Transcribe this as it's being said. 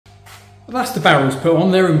Well, that's the barrels put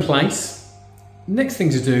on, they're in place. Next thing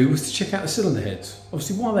to do was to check out the cylinder heads.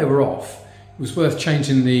 Obviously while they were off, it was worth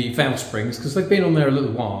changing the valve springs because they've been on there a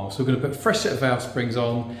little while. So we're going to put a fresh set of valve springs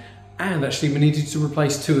on, and actually we needed to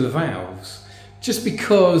replace 2 of the valves. Just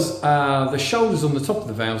because the shoulders on the top of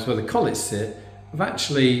the valves where the collets sit have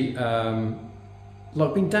actually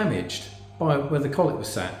like been damaged by where the collet was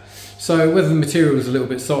sat. So whether the material was a little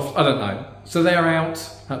bit soft, I don't know. So they're out,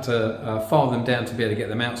 had to file them down to be able to get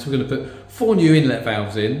them out. So we're going to put 4 new inlet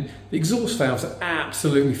valves in. The exhaust valves are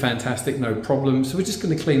absolutely fantastic, no problem. So we're just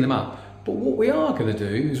going to clean them up. But what we are going to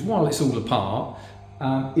do is, while it's all apart,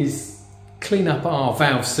 is clean up our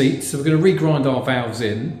valve seats. So we're going to regrind our valves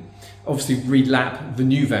in, obviously lap the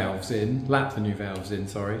new valves in,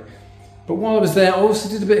 sorry. But while I was there, I also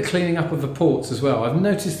did a bit of cleaning up of the ports as well. I've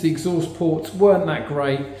noticed the exhaust ports weren't that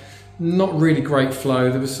great, not really great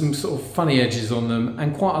flow. There was some sort of funny edges on them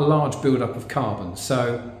and quite a large build-up of carbon.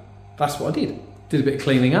 So that's what I did. Did a bit of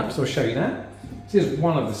cleaning up, so I'll show you that. This is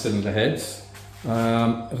one of the cylinder heads.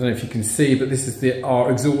 I don't know if you can see, but this is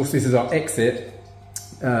our exhaust, this is our exit.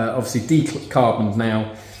 Obviously decarboned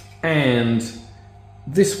now, and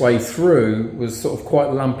this way through was sort of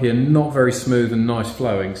quite lumpy and not very smooth and nice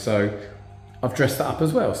flowing, so I've dressed that up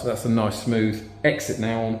as well. So that's a nice smooth exit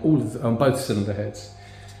now on both cylinder heads.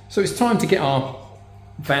 So it's time to get our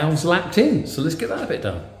valves lapped in, so let's get that bit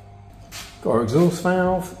done. Got our exhaust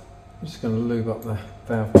valve. I'm just going to lube up the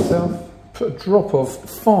valve itself. Put a drop of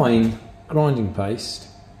fine grinding paste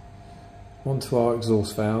onto our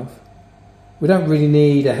exhaust valve. We don't really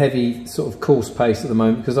need a heavy sort of coarse paste at the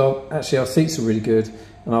moment because actually our seats are really good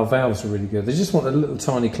and our valves are really good. They just want a little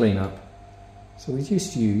tiny clean up. So we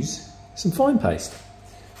just use some fine paste.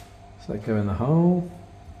 So go in the hole,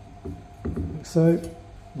 like so.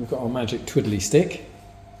 We've got our magic twiddly stick,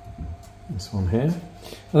 this one here.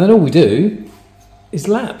 And then all we do is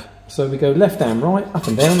lap. So we go left and right, up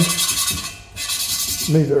and down,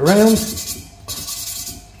 move it around.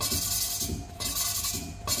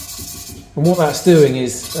 And what that's doing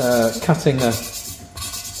is cutting a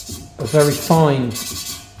very fine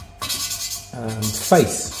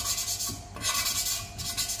face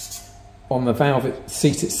on the valve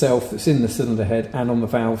seat itself that's in the cylinder head and on the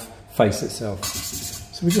valve face itself.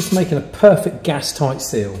 So we're just making a perfect gas tight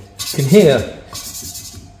seal. You can hear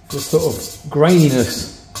the sort of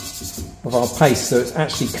graininess of our paste, so it's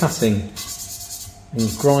actually cutting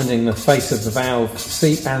and grinding the face of the valve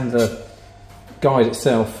seat and the guide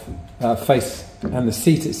itself, face and the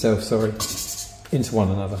seat itself, sorry, into one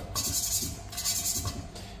another.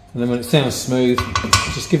 And then when it sounds smooth,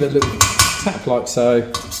 just give it a little tap like so.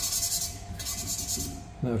 And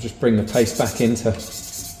that'll just bring the paste back into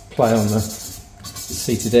play on the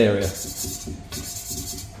seated area.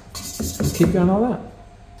 And keep going like that.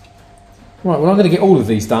 Right, well I'm going to get all of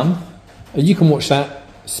these done. You can watch that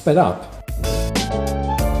sped up.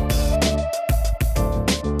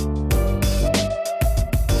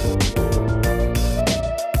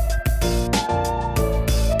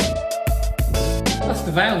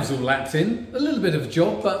 The valves all lapped in, a little bit of a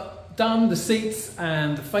job, but done. The seats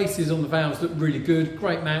and the faces on the valves look really good,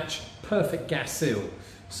 great match, perfect gas seal.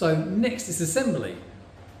 So next is assembly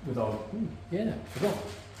with our,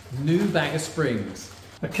 new bag of springs.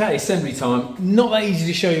 Okay, assembly time. Not that easy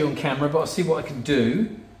to show you on camera, but I'll see what I can do.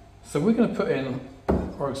 So we're going to put in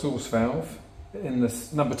our exhaust valve in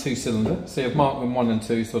this number 2 cylinder. So I've marked them 1 and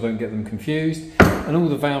 2 so I don't get them confused. And all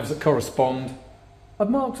the valves that correspond I've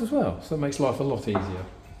marked as well, so it makes life a lot easier.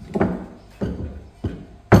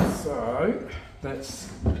 So let's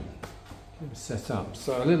get it set up.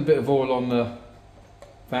 So a little bit of oil on the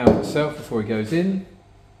valve itself before it goes in.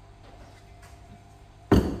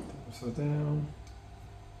 Upside down.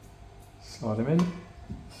 Slide them in.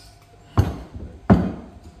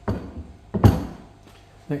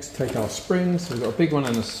 Next, take our springs. So we've got a big one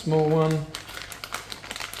and a small one.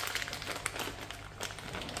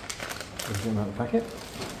 Get them out of the packet.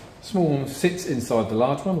 Small one sits inside the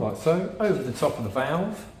large one, like so, over the top of the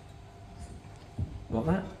valve, like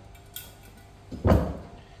that. Then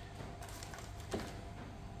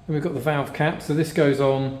we've got the valve cap, so this goes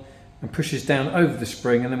on and pushes down over the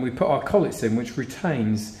spring, and then we put our collets in, which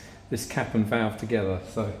retains this cap and valve together.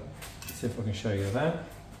 So let's see if I can show you that.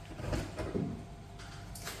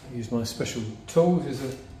 Use my special tool. This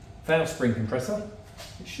is a valve spring compressor.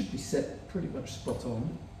 It should be set pretty much spot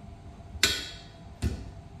on.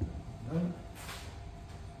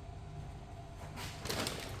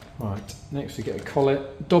 Right, next we get a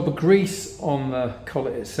collet. Dob of grease on the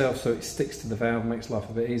collet itself so it sticks to the valve, makes life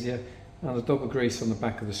a bit easier. And a dob of grease on the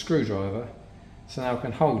back of the screwdriver, so now I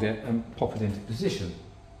can hold it and pop it into position,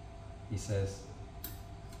 he says.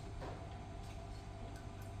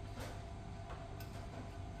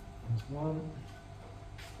 one.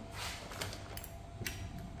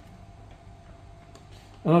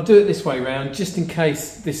 And I'll do it this way round, just in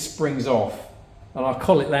case this springs off and our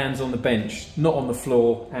collet lands on the bench, not on the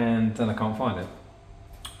floor, and then I can't find it.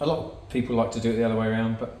 A lot of people like to do it the other way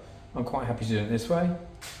around, but I'm quite happy to do it this way.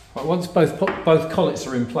 Right, once both collets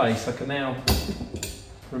are in place, I can now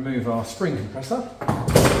remove our spring compressor,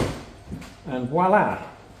 and voila,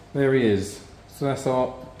 there he is. So that's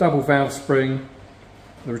our double valve spring,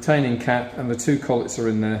 the retaining cap, and the two collets are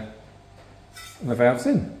in there, and the valve's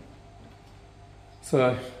in.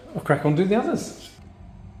 So I'll crack on and do the others.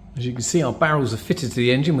 As you can see, our barrels are fitted to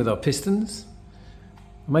the engine with our pistons.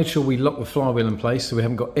 I made sure we locked the flywheel in place so we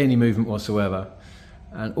haven't got any movement whatsoever.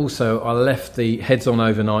 And also I left the heads on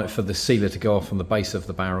overnight for the sealer to go off on the base of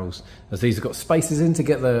the barrels, as these have got spaces in to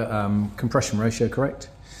get the compression ratio correct.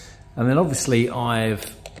 And then obviously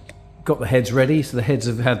I've got the heads ready, so the heads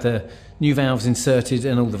have had the new valves inserted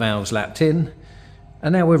and all the valves lapped in.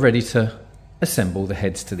 And now we're ready to assemble the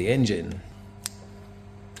heads to the engine.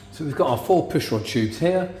 So we've got our 4 pushrod tubes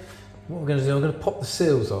here. What we're going to do, I'm going to pop the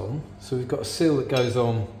seals on. So we've got a seal that goes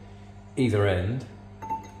on either end.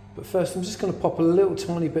 But first I'm just going to pop a little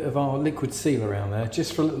tiny bit of our liquid seal around there,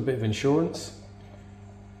 just for a little bit of insurance.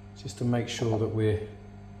 Just to make sure that we're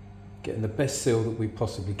getting the best seal that we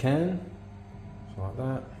possibly can. So like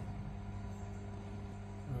that.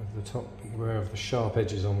 Over the top, beware of the sharp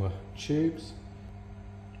edges on the tubes.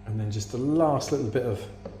 And then just the last little bit of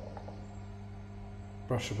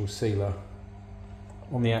brushable sealer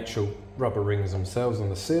on the actual rubber rings themselves, on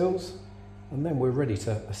the seals, and then we're ready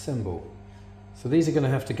to assemble. So these are going to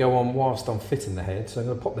have to go on whilst I'm fitting the head, so I'm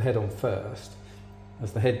going to pop the head on first,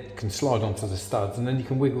 as the head can slide onto the studs, and then you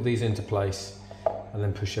can wiggle these into place and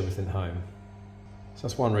then push everything home. So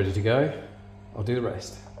that's one ready to go. I'll do the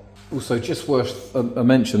rest. Also, just worth a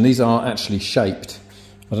mention, these are actually shaped.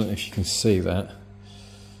 I don't know if you can see that,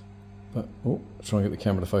 but oh, try and get the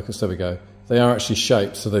camera to focus. There we go. They are actually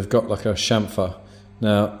shaped, so they've got like a chamfer.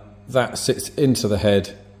 Now that sits into the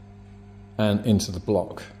head and into the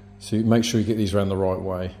block. So you make sure you get these around the right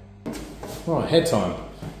way. Right, head time.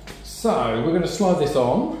 So we're going to slide this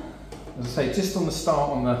on, as I say, just on the start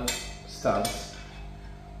on the studs,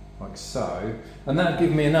 like so. And that'll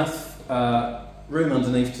give me enough room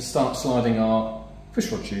underneath to start sliding our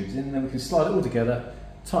pushrod tubes in. Then we can slide it all together,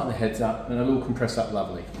 tighten the heads up, and it'll all compress up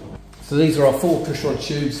lovely. So these are our 4 pushrod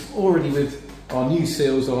tubes, already with our new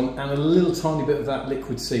seals on and a little tiny bit of that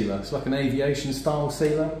liquid sealer. It's like an aviation style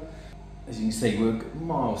sealer. As you can see, we've got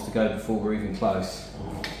miles to go before we're even close.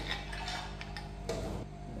 There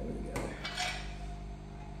we go.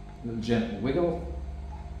 A little gentle wiggle.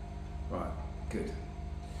 Right, good.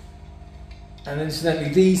 And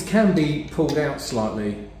incidentally, these can be pulled out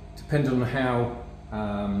slightly, depending on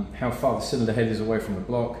how far the cylinder head is away from the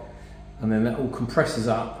block, and then that all compresses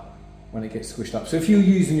up when it gets squished up. So if you're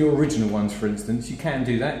using your original ones, for instance, you can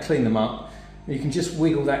do that, clean them up. You can just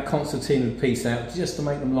wiggle that concertina piece out just to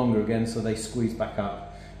make them longer again, so they squeeze back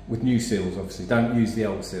up with new seals, obviously. Don't use the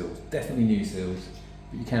old seals, definitely new seals,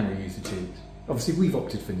 but you can reuse the tubes. Obviously we've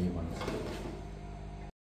opted for new ones.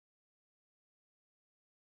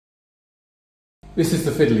 This is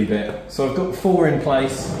the fiddly bit. So I've got 4 in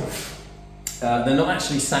place. They're not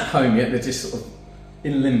actually sat home yet, they're just sort of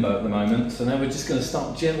in limbo at the moment. So now we're just going to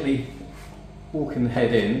start gently walking the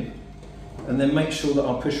head in, and then make sure that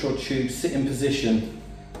our pushrod tubes sit in position.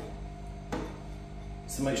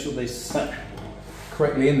 So make sure they sat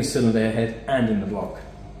correctly in the cylinder head and in the block.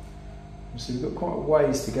 So we've got quite a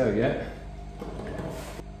ways to go yet.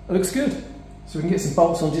 It looks good. So we can get some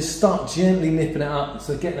bolts on, just start gently nipping it up,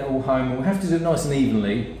 so getting it all home. We'll have to do it nice and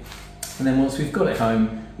evenly, and then once we've got it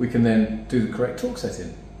home, we can then do the correct torque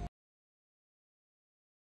setting.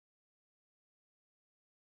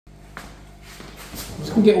 I'm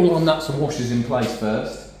just going to get all our nuts and washers in place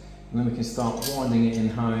first, and then we can start winding it in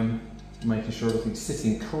home, making sure everything's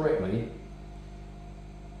sitting correctly,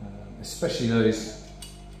 especially those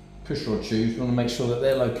pushrod tubes. We want to make sure that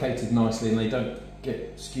they're located nicely and they don't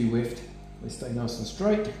get skew-whiffed. They stay nice and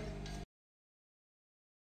straight.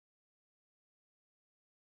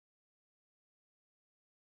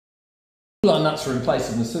 All our nuts are in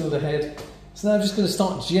place on the cylinder head. So now I'm just going to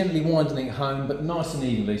start gently winding it home, but nice and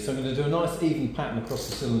evenly. So I'm going to do a nice even pattern across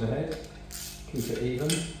the cylinder head. Keep it even.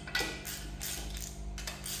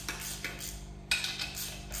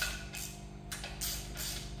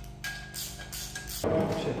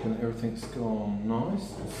 Checking that everything's gone nice,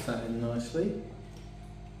 it's sat in nicely.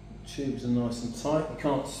 The tubes are nice and tight, you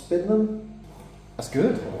can't spin them. That's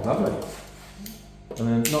good, lovely. And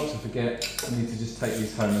then not to forget, I need to just take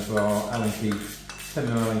these home as well, our Allen key,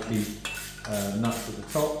 10mm Allen key nuts at the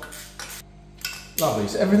top. Lovely,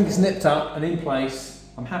 so everything's nipped up and in place.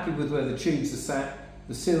 I'm happy with where the tubes are sat.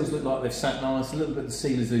 The seals look like they've sat nice, a little bit of the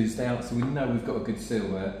seal is oozed out, so we know we've got a good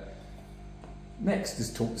seal there. Next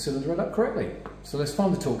is torque the cylinder head up correctly. So let's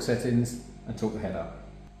find the torque settings and torque the head up.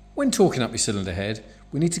 When torquing up your cylinder head,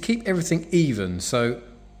 we need to keep everything even. So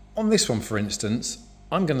on this one, for instance,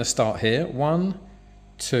 I'm going to start here. 1,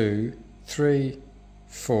 2, 3,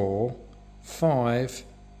 4, 5,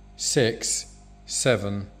 6,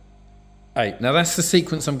 7, 8. Now that's the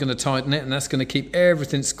sequence I'm going to tighten it, and that's going to keep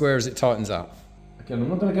everything square as it tightens up. Again, I'm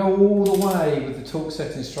not going to go all the way with the torque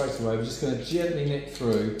settings straight away. We're just going to gently nip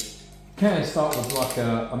through. You can start with like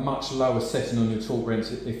a much lower setting on your torque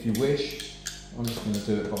wrench if you wish. I'm just going to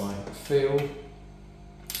do it by feel. I'm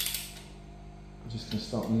just going to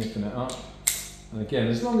start nipping it up. And again,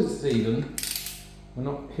 as long as it's even, we're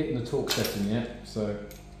not hitting the torque setting yet, so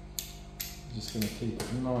I'm just going to keep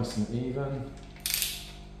it nice and even.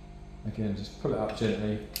 Again, just pull it up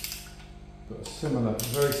gently. Got a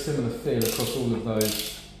very similar feel across all of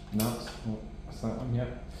those nuts. Oh, that's that one, yeah.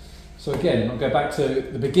 So again, I'll go back to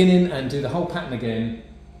the beginning and do the whole pattern again.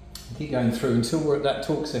 Keep going through until we're at that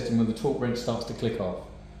torque setting where the torque wrench starts to click off.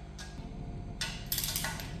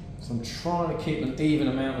 So I'm trying to keep an even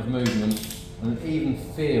amount of movement and an even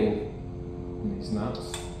feel in these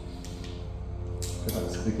nuts. Go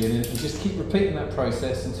back to the beginning and just keep repeating that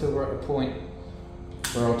process until we're at a point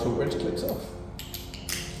where our torque wrench clicks off.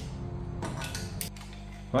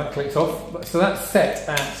 Right, clicked off. So that's set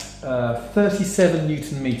at 37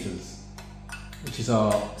 Newton meters, which is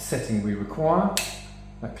our setting we require.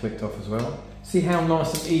 That clicked off as well. See how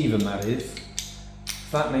nice and even that is?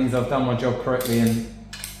 So that means I've done my job correctly and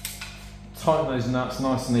tighten those nuts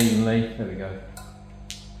nice and evenly. There we go.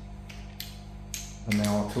 And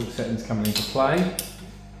now our torque settings coming into play.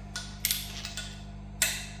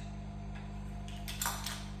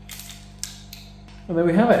 And there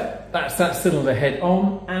we have it. That's that cylinder head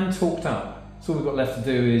on and torqued up. So all we've got left to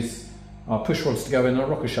do is our push rods to go in, our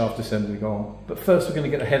rocker shaft assembly go on. But first we're going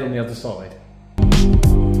to get the head on the other side.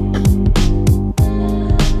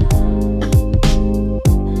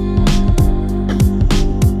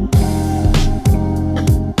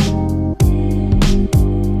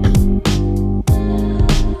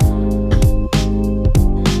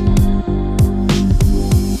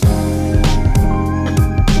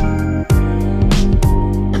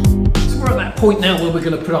 Point now where we're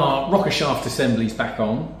going to put our rocker shaft assemblies back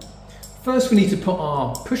on. First we need to put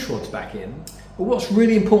our push rods back in, but what's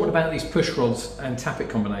really important about these push rods and tappet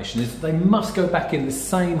combination is that they must go back in the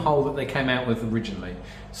same hole that they came out with originally,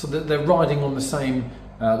 so that they're riding on the same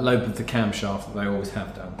lobe of the camshaft that they always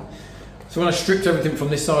have done. So when I stripped everything from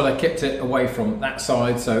this side, I kept it away from that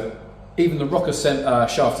side, so even the rocker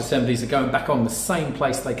shaft assemblies are going back on the same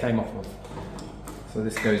place they came off of. So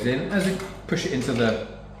this goes in. As you push it into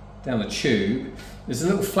down the tube, there's a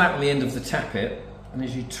little flap on the end of the tappet, and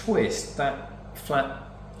as you twist, that flap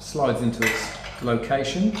slides into its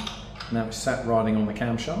location. Now it's sat riding on the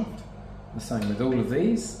camshaft. The same with all of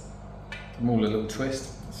these. Give them all a little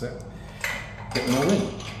twist. That's it. Get them all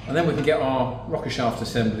in. And then we can get our rocker shaft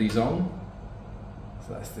assemblies on.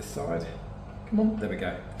 So that's this side. Come on, there we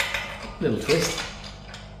go. Little twist.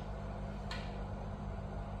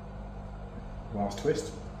 Last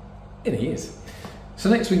twist. In he is. So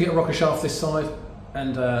next we can get a rocker shaft this side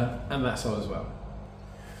and that side as well.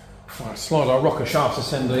 Right, slide our rocker shaft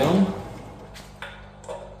assembly on.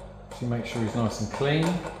 So make sure he's nice and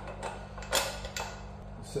clean.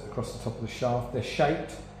 Sit across the top of the shaft. They're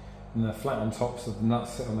shaped and they're flat on top, so the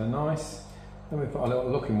nuts sit on there nice. Then we put a little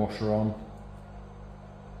locking washer on,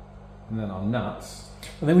 and then our nuts.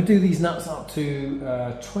 And then we do these nuts up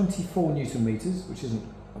to 24 Newton meters, which isn't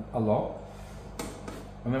a lot.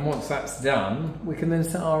 And then once that's done, we can then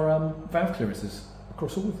set our valve clearances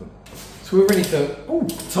across all of them. So we're ready to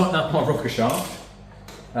tighten up our rocker shaft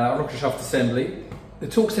assembly. The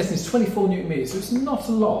torque setting is 24 Newton meters, so it's not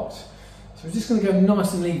a lot. So we're just going to go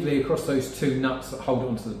nice and evenly across those two nuts that hold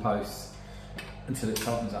onto the posts until it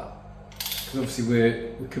tightens up. Because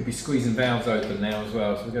obviously we could be squeezing valves open now as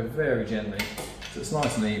well, so we go very gently, so it's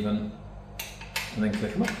nice and even, and then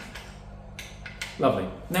click them up. Lovely.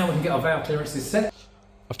 Now we can get our valve clearances set.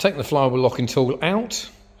 I've taken the flywheel locking tool out,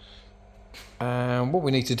 and what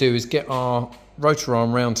we need to do is get our rotor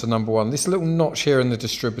arm round to number 1. This little notch here in the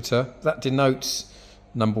distributor, that denotes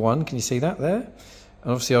number 1. Can you see that there?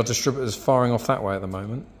 And obviously our distributor is firing off that way at the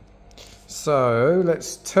moment. So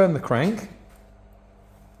let's turn the crank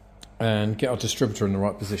and get our distributor in the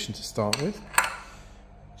right position to start with.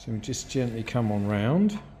 So we just gently come on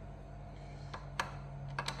round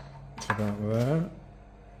to about there.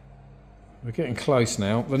 We're getting close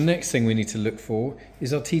now. The next thing we need to look for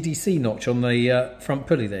is our TDC notch on the front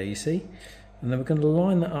pulley there, you see? And then we're going to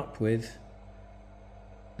line that up with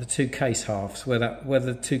the two case halves, where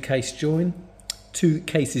the two cases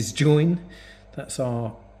join. That's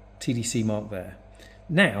our TDC mark there.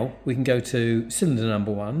 Now we can go to cylinder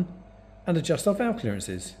number 1 and adjust our valve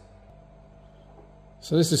clearances.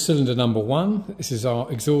 So this is cylinder number 1. This is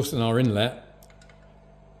our exhaust and our inlet.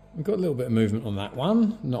 We've got a little bit of movement on that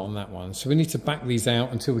one, not on that one. So we need to back these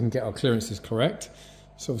out until we can get our clearances correct.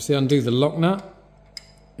 So obviously undo the lock nut.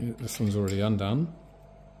 This one's already undone.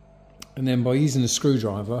 And then by using the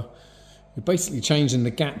screwdriver, you're basically changing the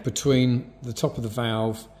gap between the top of the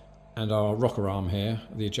valve and our rocker arm here,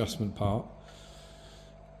 the adjustment part.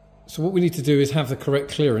 So what we need to do is have the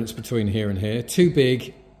correct clearance between here and here. Too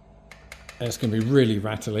big, and it's going to be really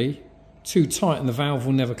rattly. Too tight and the valve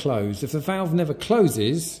will never close. If the valve never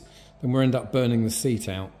closes, then we'll end up burning the seat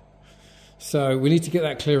out. So we need to get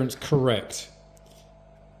that clearance correct.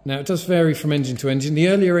 Now it does vary from engine to engine. The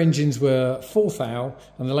earlier engines were 4th thou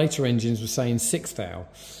and the later engines were saying 6th thou.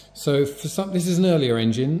 So for some, this is an earlier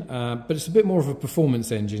engine, but it's a bit more of a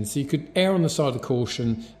performance engine. So you could err on the side of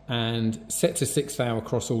caution and set to 6th thou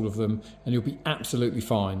across all of them and you'll be absolutely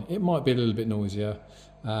fine. It might be a little bit noisier,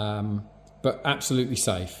 but absolutely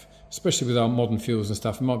safe. Especially with our modern fuels and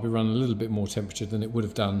stuff, it might be running a little bit more temperature than it would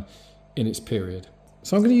have done in its period.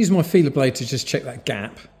 So I'm going to use my feeler blade to just check that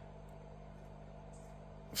gap.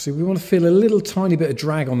 So we want to feel a little tiny bit of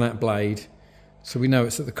drag on that blade so we know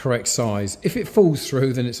it's at the correct size. If it falls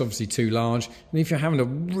through, then it's obviously too large. And if you're having to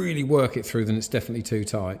really work it through, then it's definitely too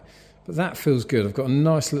tight. But that feels good. I've got a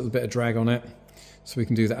nice little bit of drag on it, so we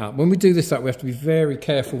can do that up. When we do this up, we have to be very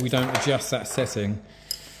careful we don't adjust that setting.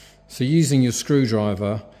 So using your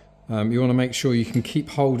screwdriver, you want to make sure you can keep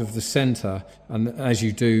hold of the centre and as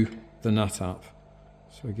you do the nut up.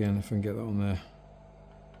 So again, if I can get that on there.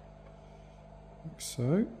 Like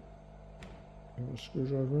so. Got a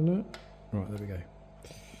screwdriver in it. Right, there we go.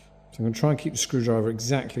 So I'm going to try and keep the screwdriver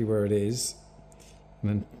exactly where it is and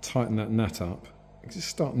then tighten that nut up. Just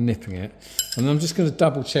start nipping it. And then I'm just going to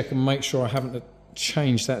double check and make sure I haven't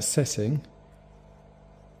changed that setting.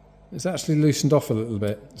 It's actually loosened off a little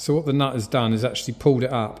bit. So what the nut has done is actually pulled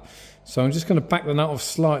it up. So I'm just going to back the nut off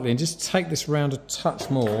slightly and just take this round a touch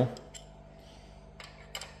more.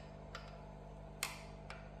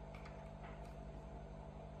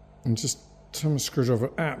 And just turn the screwdriver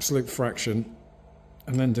an absolute fraction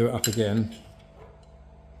and then do it up again.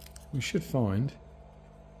 We should find,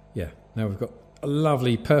 yeah, now we've got a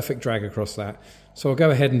lovely perfect drag across that. So I'll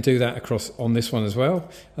go ahead and do that across on this one as well.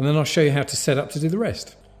 And then I'll show you how to set up to do the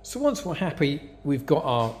rest. So once we're happy we've got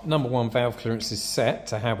our number 1 valve clearances set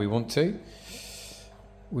to how we want to,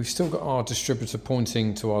 we've still got our distributor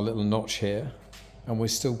pointing to our little notch here and we're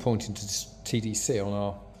still pointing to TDC on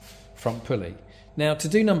our front pulley. Now to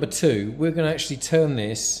do number 2, we're going to actually turn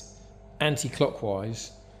this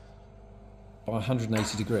anti-clockwise by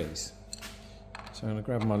 180 degrees. So I'm going to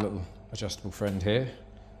grab my little adjustable friend here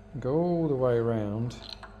and go all the way around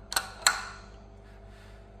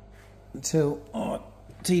until our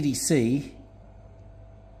TDC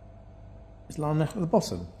is lined up at the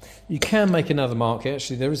bottom. You can make another mark here.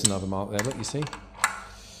 Actually, there is another mark there. Look, you see.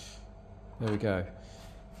 There we go.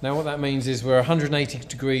 Now what that means is we're 180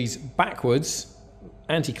 degrees backwards,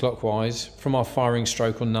 anti-clockwise, from our firing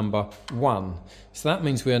stroke on number 1. So that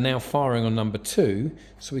means we are now firing on number 2,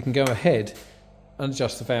 so we can go ahead and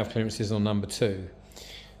adjust the valve clearances on number 2.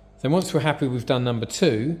 Then once we're happy we've done number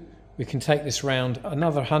 2, we can take this round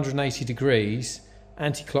another 180 degrees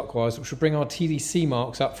anti-clockwise, which will bring our TDC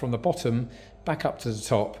marks up from the bottom back up to the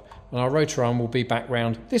top, and our rotor arm will be back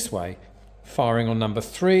round this way, firing on number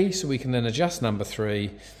 3, so we can then adjust number 3,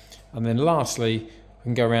 and then lastly we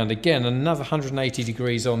can go around again another 180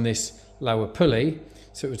 degrees on this lower pulley,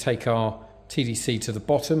 so it will take our TDC to the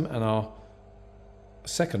bottom and our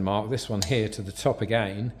second mark, this one here, to the top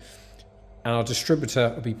again, and our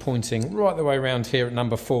distributor will be pointing right the way around here at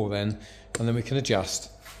number 4 then, and then we can adjust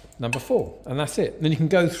number 4, and that's it. And then you can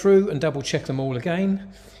go through and double check them all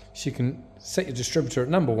again. So you can set your distributor at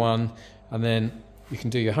number 1 and then you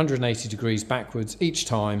can do your 180 degrees backwards each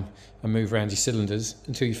time and move around your cylinders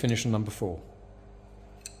until you finish on number 4.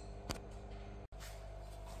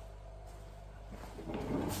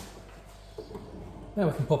 Now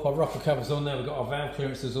we can pop our rocker covers on. Now we've got our valve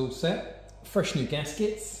clearances all set. Fresh new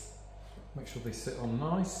gaskets. Make sure they sit on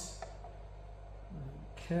nice.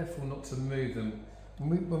 Careful not to move them.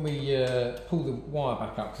 When we pull the wire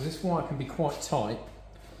back up, because this wire can be quite tight,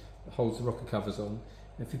 that holds the rocker covers on.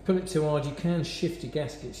 And if you pull it too hard, you can shift your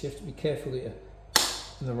gaskets. You have to be careful that you're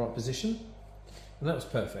in the right position. And that was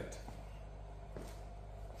perfect.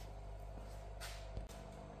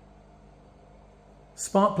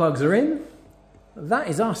 Spark plugs are in. That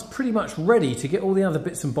is us pretty much ready to get all the other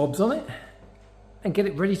bits and bobs on it and get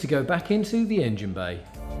it ready to go back into the engine bay.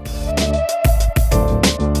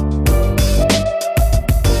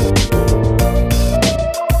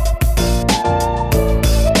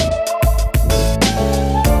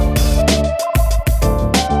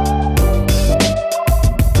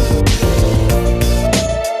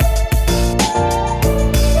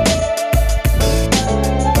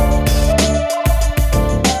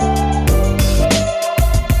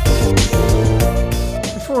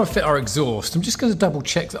 Before I fit our exhaust, I'm just going to double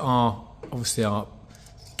check that obviously our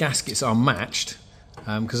gaskets are matched,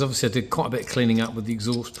 because obviously I did quite a bit of cleaning up with the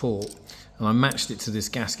exhaust port and I matched it to this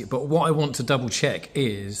gasket. But what I want to double check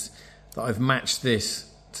is that I've matched this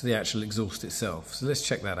to the actual exhaust itself. So let's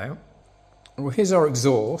check that out. Well, here's our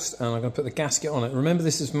exhaust and I'm going to put the gasket on it. Remember,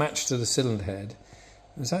 this is matched to the cylinder head.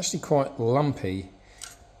 It's actually quite lumpy.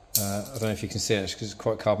 I don't know if you can see it because it's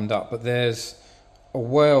quite carboned up, but there's a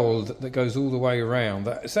weld that goes all the way around.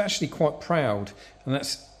 It's actually quite proud, and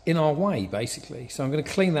that's in our way basically. So I'm going to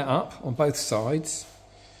clean that up on both sides.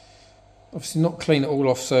 Obviously not clean it all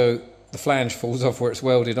off so the flange falls off where it's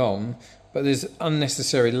welded on, but there's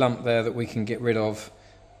unnecessary lump there that we can get rid of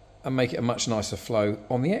and make it a much nicer flow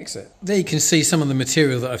on the exit. There you can see some of the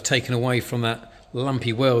material that I've taken away from that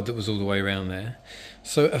lumpy weld that was all the way around there.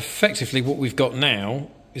 So effectively what we've got now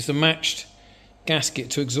is the matched gasket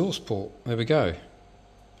to exhaust port. There we go.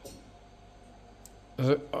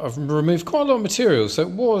 I've removed quite a lot of material, so it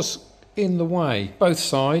was in the way. Both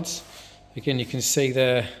sides, again you can see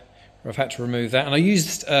there where I've had to remove that. And I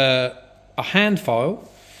used a hand file,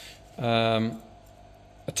 a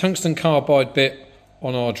tungsten carbide bit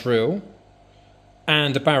on our drill,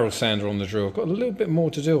 and a barrel sander on the drill. I've got a little bit more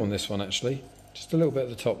to do on this one actually, just a little bit at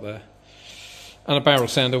the top there. And a barrel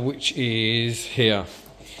sander which is here.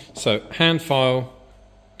 So hand file,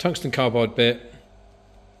 tungsten carbide bit,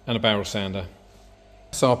 and a barrel sander.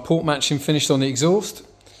 So our port matching finished on the exhaust.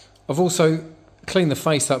 I've also cleaned the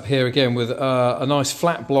face up here again with a nice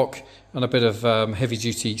flat block and a bit of heavy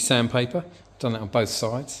duty sandpaper. Done that on both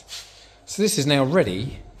sides. So this is now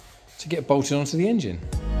ready to get bolted onto the engine.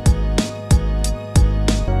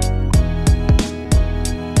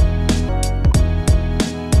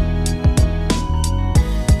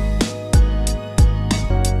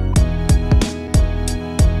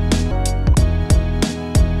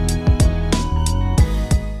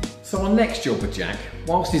 So our next job with Jack,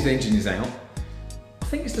 whilst his engine is out, I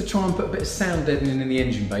think is to try and put a bit of sound deadening in the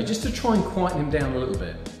engine bay, just to try and quieten him down a little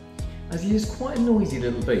bit, as he is quite a noisy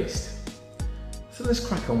little beast. So let's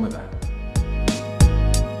crack on with that.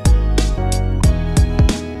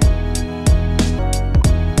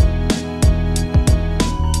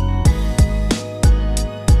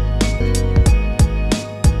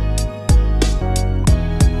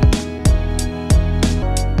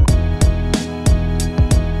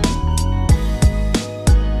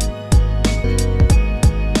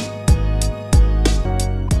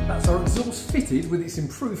 With its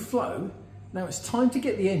improved flow, now it's time to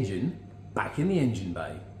get the engine back in the engine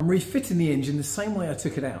bay. I'm refitting the engine the same way I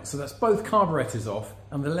took it out, so that's both carburetors off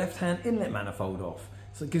and the left-hand inlet manifold off,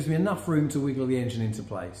 so it gives me enough room to wiggle the engine into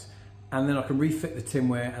place, and then I can refit the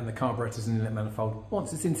tinware and the carburetors and inlet manifold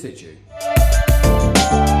once it's in situ.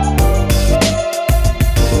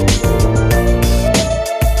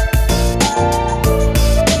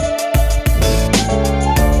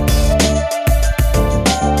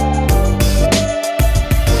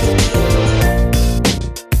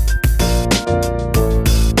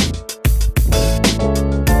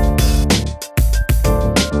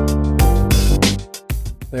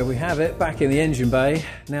 There we have it, back in the engine bay.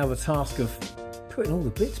 Now the task of putting all the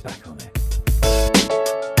bits back on it.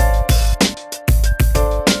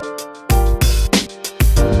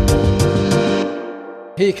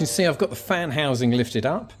 Here you can see I've got the fan housing lifted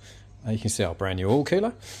up. You can see our brand new oil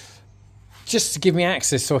cooler. Just to give me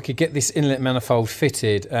access so I could get this inlet manifold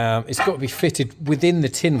fitted. It's got to be fitted within the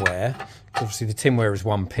tinware. Obviously the tinware is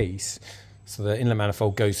one piece. So the inlet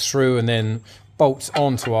manifold goes through and then bolts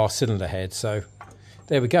onto our cylinder head. So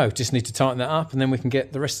there we go, just need to tighten that up and then we can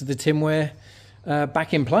get the rest of the tinware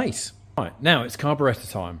back in place. Right, now it's carburetor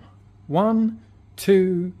time. 1,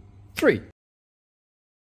 2, 3.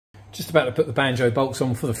 Just about to put the banjo bolts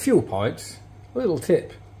on for the fuel pipes. A little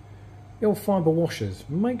tip, the old fibre washers,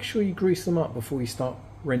 make sure you grease them up before you start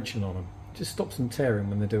wrenching on them. Just stops them tearing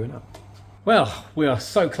when they're doing up. Well, we are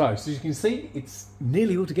so close. As you can see, it's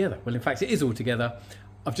nearly all together. Well, in fact, it is all together.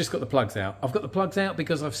 I've just got the plugs out. I've got the plugs out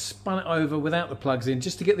because I've spun it over without the plugs in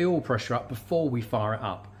just to get the oil pressure up before we fire it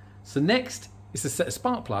up. So next is the set of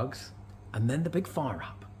spark plugs and then the big fire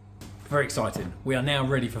up. very exciting. We are now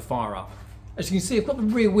ready for fire up. As you can see, I've got the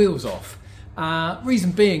rear wheels off.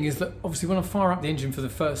 Reason being is that obviously when I fire up the engine for the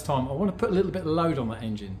first time, I want to put a little bit of load on that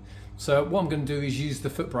engine. So what I'm going to do is use the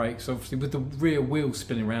foot brakes, obviously with the rear wheels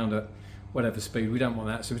spinning around at whatever speed. We don't want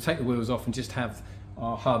that, so we take the wheels off and just have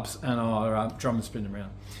our hubs and our drum spinning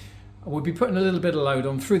around. We'll be putting a little bit of load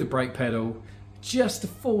on through the brake pedal just to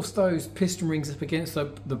force those piston rings up against the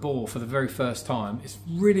bore for the very first time. It's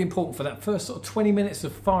really important for that first sort of 20 minutes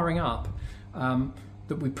of firing up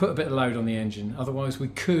that we put a bit of load on the engine. Otherwise we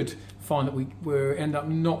could find that we end up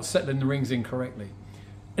not settling the rings in correctly.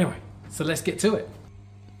 Anyway, so let's get to it.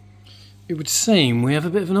 It would seem we have a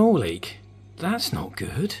bit of an oil leak. That's not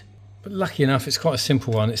good. But lucky enough, it's quite a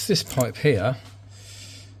simple one. It's this pipe here.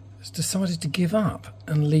 It's decided to give up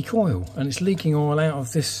and leak oil, and it's leaking oil out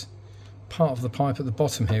of this part of the pipe at the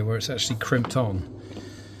bottom here where it's actually crimped on.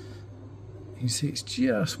 You see it's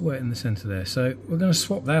just wet in the centre there, so we're going to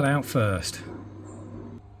swap that out first.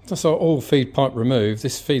 That's our oil feed pipe removed.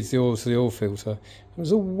 This feeds the oil to the oil filter. It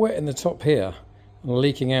was all wet in the top here and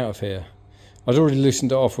leaking out of here. I'd already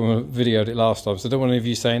loosened it off when I videoed it last time, so I don't want any of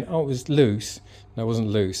you saying, oh, it was loose. No, it wasn't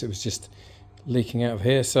loose, it was just leaking out of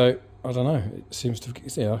here. So I don't know, it seems to,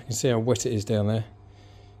 yeah, I can see how wet it is down there.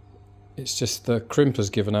 It's just the crimper's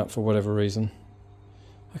given up for whatever reason.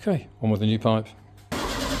 Okay, on with the new pipe.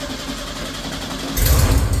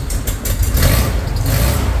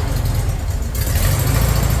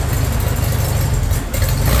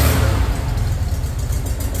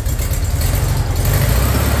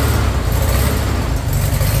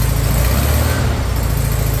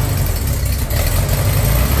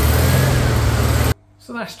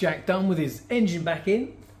 So that's Jack done with his engine back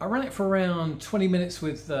in. I ran it for around 20 minutes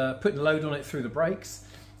with putting load on it through the brakes,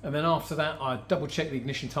 and then after that I double checked the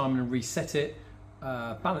ignition timing and reset it,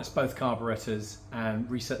 balanced both carburetors and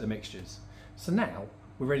reset the mixtures. So now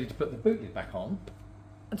we're ready to put the boot lid back on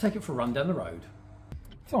and take it for a run down the road.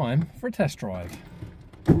 Time for a test drive.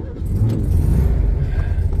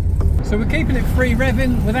 So we're keeping it free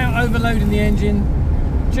revving without overloading the engine,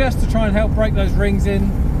 just to try and help break those rings in.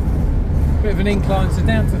 Bit of an incline, so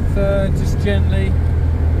down to third, just gently.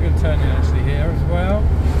 We're going to turn it actually here as well.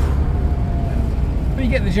 But you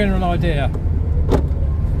get the general idea.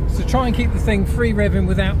 So try and keep the thing free revving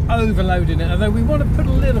without overloading it, although we want to put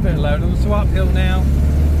a little bit of load on, so uphill now,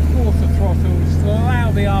 quarter throttle, just to allow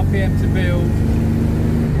the RPM to build,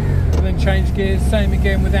 and then change gears, same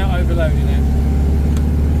again without overloading it.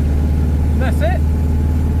 And that's it.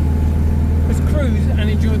 Let's cruise and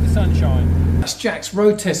enjoy the sunshine. That's Jack's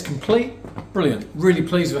road test complete. Brilliant, really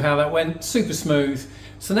pleased with how that went, super smooth.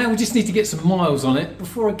 So now we just need to get some miles on it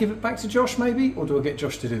before I give it back to Josh maybe, or do I get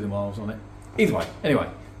Josh to do the miles on it? Either way, anyway,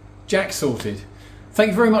 Jack sorted. Thank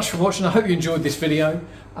you very much for watching, I hope you enjoyed this video.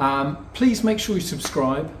 Please make sure you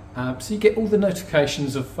subscribe so you get all the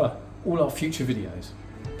notifications of all our future videos.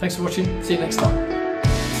 Thanks for watching, see you next time.